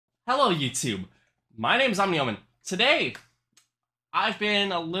Hello YouTube, my name is Omni. Today, I've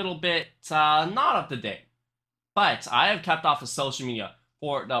been a little bit not up to date, but I have kept off of social media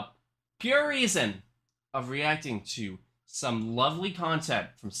for the pure reason of reacting to some lovely content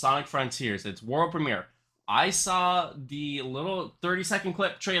from Sonic Frontiers, its world premiere. I saw the little 30-second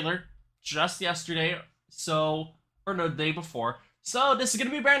clip trailer just yesterday, or no, the day before, so this is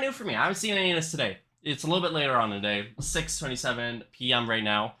going to be brand new for me. I haven't seen any of this today. It's a little bit later on in the day, 6:27 p.m. right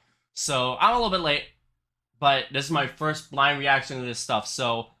now. So I'm a little bit late, but this is my first blind reaction to this stuff.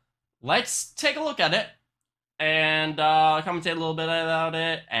 So let's take a look at it and commentate a little bit about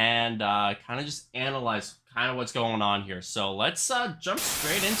it and kind of just analyze kind of what's going on here. So let's jump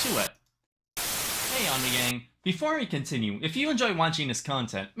straight into it. Hey Omni Gang, before we continue, if you enjoy watching this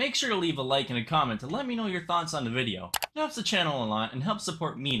content, make sure to leave a like and a comment to let me know your thoughts on the video. It helps the channel a lot and helps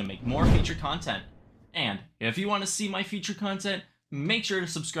support me to make more feature content. And if you want to see my feature content, make sure to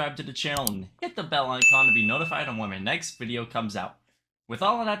subscribe to the channel and hit the bell icon to be notified on when my next video comes out. With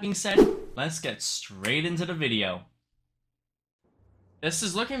all of that being said, let's get straight into the video. This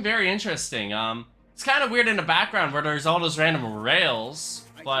is looking very interesting. It's kind of weird in the background where there's all those random rails,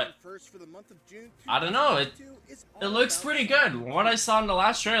 but I don't know, it looks pretty good. What I saw in the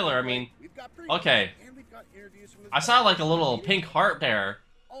last trailer, I mean, okay, I saw like a little pink heart there.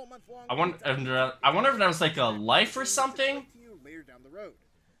 I wonder if that was like a life or something.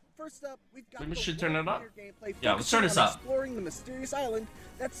 First up, we've got we should turn it up. Yeah, let's turn this up. Exploring the mysterious island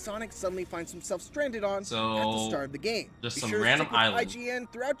that Sonic suddenly finds himself stranded on at So, the start of the game. just Be some sure to random stick with island.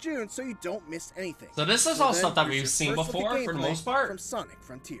 IGN throughout June so you don't miss anything. So this is all stuff that we've seen before for the most part. From Sonic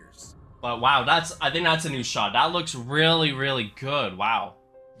Frontiers. But wow, I think that's a new shot. That looks really, really good. Wow.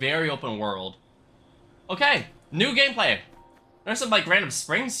 Very open world. Okay, new gameplay. There's some like random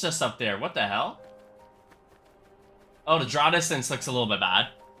springs just up there. What the hell? Oh, the draw distance looks a little bit bad.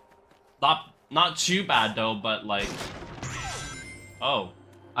 Not too bad though, but like, oh,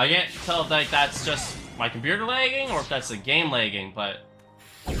 I can't tell if like that's just my computer lagging or if that's the game lagging. But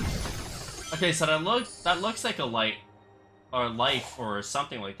okay, so that looks like a light or life or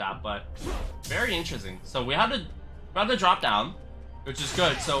something like that. But very interesting. So we have to drop down, which is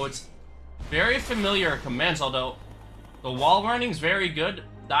good. So it's very familiar commands, although the wall running is very good.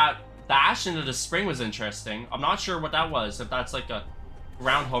 That dash into the spring was interesting. I'm not sure what that was. If that's like a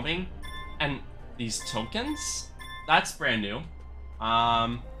ground homing. And these tokens? That's brand new.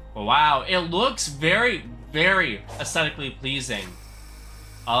 But wow, it looks very, very aesthetically pleasing.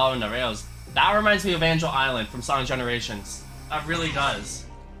 Oh, and the rails. That reminds me of Angel Island from Sonic Generations. That really does.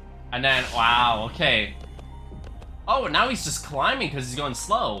 And then, wow, okay. Oh, now he's just climbing because he's going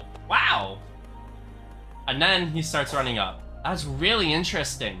slow. Wow. And then he starts running up. That's really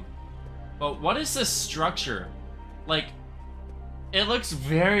interesting. But what is this structure? Like, it looks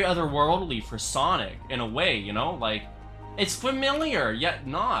very otherworldly for Sonic, in a way, you know? Like, it's familiar, yet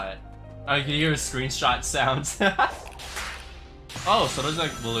not. I can hear screenshot sounds. Oh, so those are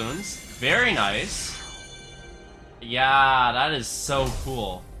like balloons. Very nice. Yeah, that is so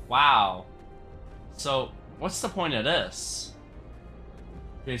cool. Wow. So, what's the point of this?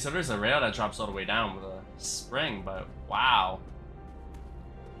 Okay, so there's a rail that drops all the way down with a spring, but wow.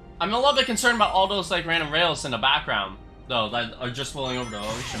 I'm a little bit concerned about all those like random rails in the background. Though, that are just flowing over the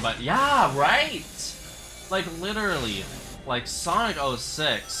ocean, but yeah, right! Like, literally, like Sonic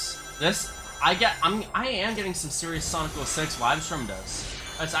 06. I am getting some serious Sonic 06 vibes from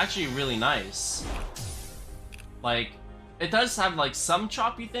this. That's actually really nice. Like, it does have, like, some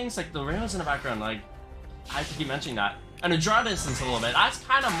choppy things, like the rails in the background, like, I have to keep mentioning that. And the draw distance a little bit, that's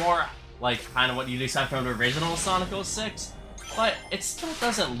kind of more, like, kind of what you'd expect from the original Sonic 06, but it still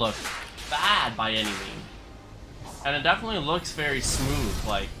doesn't look bad by any means. And it definitely looks very smooth,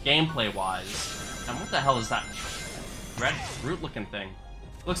 like, gameplay-wise. And what the hell is that red fruit-looking thing?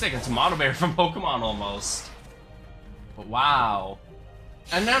 Looks like a tomato bear from Pokemon, almost. But wow.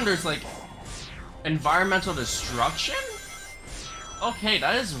 And then there's, like, environmental destruction? Okay,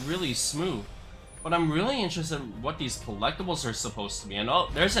 that is really smooth. But I'm really interested in what these collectibles are supposed to be. And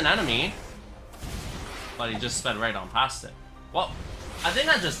oh, there's an enemy. But he just sped right on past it. Well, I think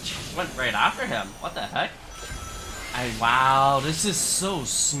I just went right after him. What the heck? Wow, this is so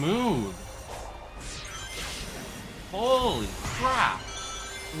smooth. Holy crap.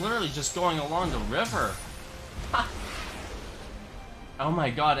 Literally just going along the river. Ha. Oh my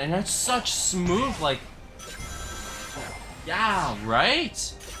god, and it's such smooth, like... Yeah,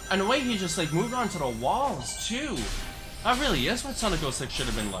 right? And the way he just, like, moved onto the walls, too. That really is what Sonic 06 should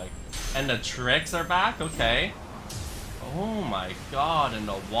have been like. And the tricks are back? Okay. Oh my god, and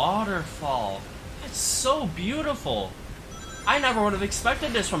the waterfall. It's so beautiful. I never would have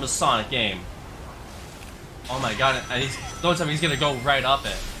expected this from a Sonic game. Oh my god, and don't tell me he's gonna go right up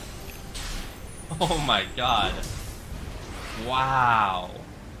it. Oh my god. Wow.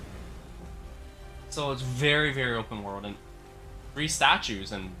 So it's very, very open world, and 3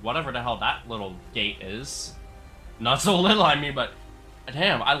 statues, and whatever the hell that little gate is. Not so little, I mean, but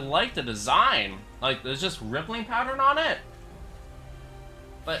damn, I like the design. Like, there's just rippling pattern on it.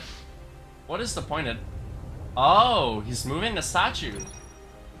 But what is the point of... Oh, he's moving the statue.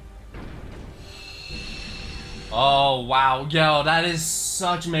 Oh, wow. Yo, that is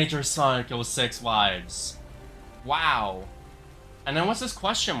such major Sonic 06 vibes. Wow. And then what's this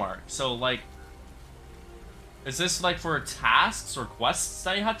question mark? So, like, is this, like, for tasks or quests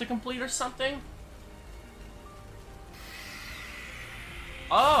that you have to complete or something?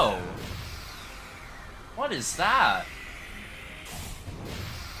 Oh. What is that?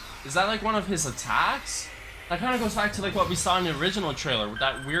 Is that, like, one of his attacks? That kind of goes back to, like, what we saw in the original trailer with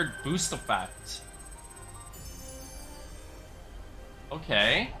that weird boost effect.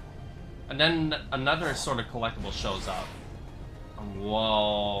 Okay. And then another sort of collectible shows up.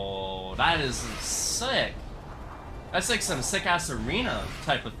 Whoa. That is sick. That's like some sick-ass arena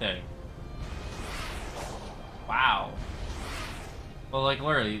type of thing. Wow. Well, like,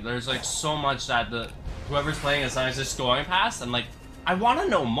 literally, there's, like, so much that whoever's playing is just going past, and, like, I want to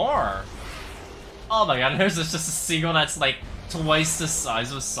know more. Oh my god, there's just a seagull that's, like, twice the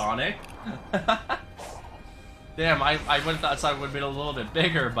size of Sonic. Damn, I would have thought Sonic would have been a little bit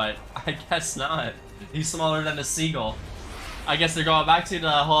bigger, but I guess not. He's smaller than a seagull. I guess they're going back to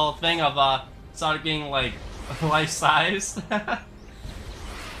the whole thing of Sonic being, like, life-sized.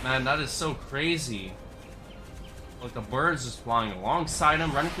 Man, that is so crazy. Like, the birds just flying alongside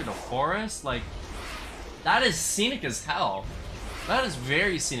him, running through the forest. Like, that is scenic as hell. That is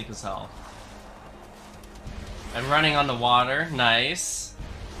very scenic as hell. And running on the water, nice.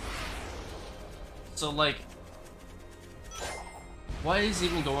 So, like, what is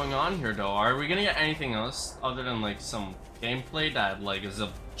even going on here, though? Are we gonna get anything else other than, like, some gameplay that, like, is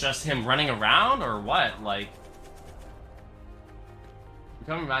just him running around, or what? Like, we're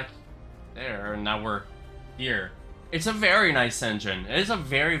coming back there, and now we're here. It's a very nice engine. It is a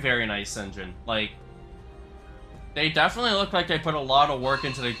very, very nice engine. Like, they definitely look like they put a lot of work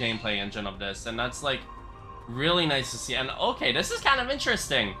into the gameplay engine of this, and that's, like, really nice to see. And, okay, this is kind of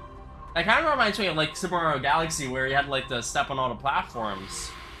interesting. That kind of reminds me of, like, Super Mario Galaxy, where you had, like, the step on all the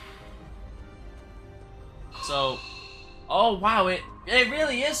platforms. So, oh, wow, it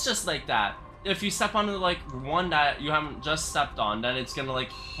really is just like that. If you step onto, like, one that you haven't just stepped on, then it's gonna, like,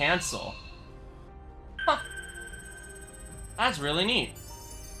 cancel. Huh. That's really neat.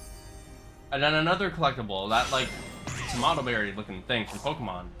 And then another collectible, that, like, tomato berry looking thing from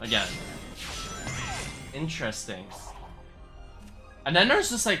Pokemon, again. Interesting. And then there's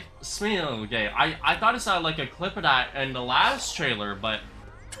this, like, sweet little game. I thought I saw, like, a clip of that in the last trailer, but...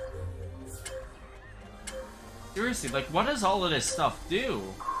 seriously, like, what does all of this stuff do?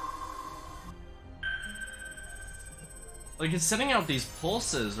 Like, it's sending out these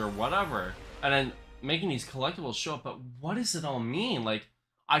pulses or whatever, and then making these collectibles show up, but what does it all mean? Like,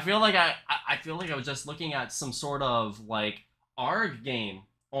 I feel like I feel like I was just looking at some sort of, like, ARG game,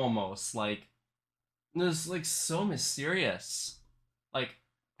 almost. Like, it was, like, so mysterious. Like,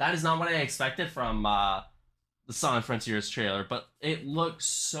 that is not what I expected from the Sonic Frontiers trailer, but it looks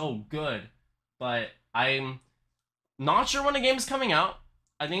so good. But I'm not sure when the game is coming out.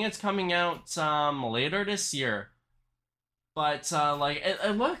 I think it's coming out later this year. But, like,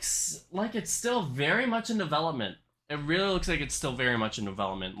 it looks like it's still very much in development. It really looks like it's still very much in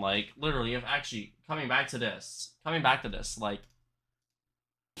development. Like, literally, if actually, coming back to this, like,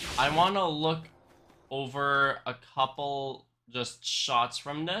 I want to look over a couple just shots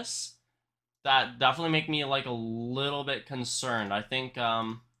from this that definitely make me, like, a little bit concerned. I think,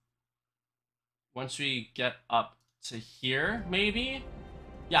 once we get up to here, maybe?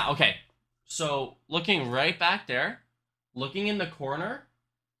 Yeah, okay. So, looking right back there, looking in the corner,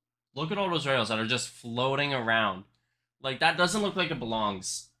 look at all those rails that are just floating around. Like, that doesn't look like it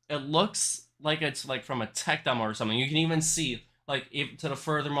belongs. It looks like it's, like, from a tech demo or something. You can even see, like, to the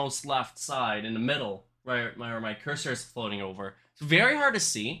furthermost left side, in the middle, where my cursor is floating over. It's very hard to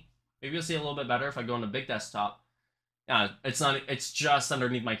see. Maybe you'll see a little bit better if I go on the big desktop. Yeah, it's just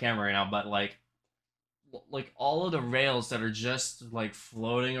underneath my camera right now, but, like, all of the rails that are just, like,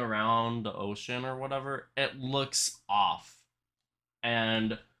 floating around the ocean or whatever, it looks off.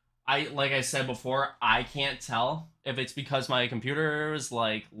 And like I said before, I can't tell if it's because my computer is,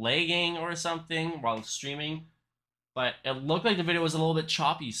 like, lagging or something while streaming, but it looked like the video was a little bit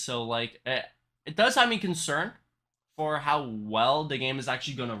choppy, so, like, it does have me concerned for how well the game is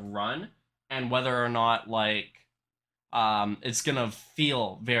actually gonna run and whether or not like it's gonna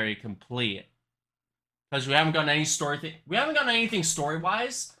feel very complete. Because we haven't gotten any we haven't gotten anything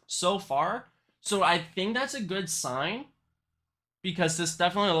story-wise so far. So I think that's a good sign. Because this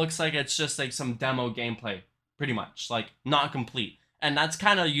definitely looks like it's just like some demo gameplay. Pretty much. Like, not complete. And that's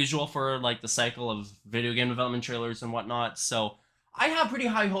kind of usual for like the cycle of video game development trailers and whatnot. So I have pretty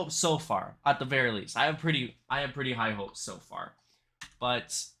high hopes so far, at the very least. I have pretty high hopes so far.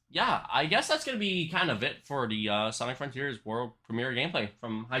 But yeah, I guess that's gonna be kind of it for the Sonic Frontiers world premiere gameplay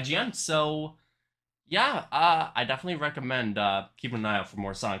from IGN. So yeah, I definitely recommend keeping an eye out for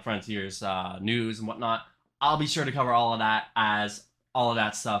more Sonic Frontiers news and whatnot. I'll be sure to cover all of that as all of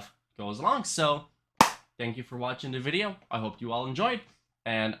that stuff goes along. So thank you for watching the video. I hope you all enjoyed.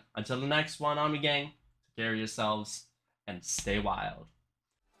 And until the next one, Omni Gang, take care of yourselves and stay wild.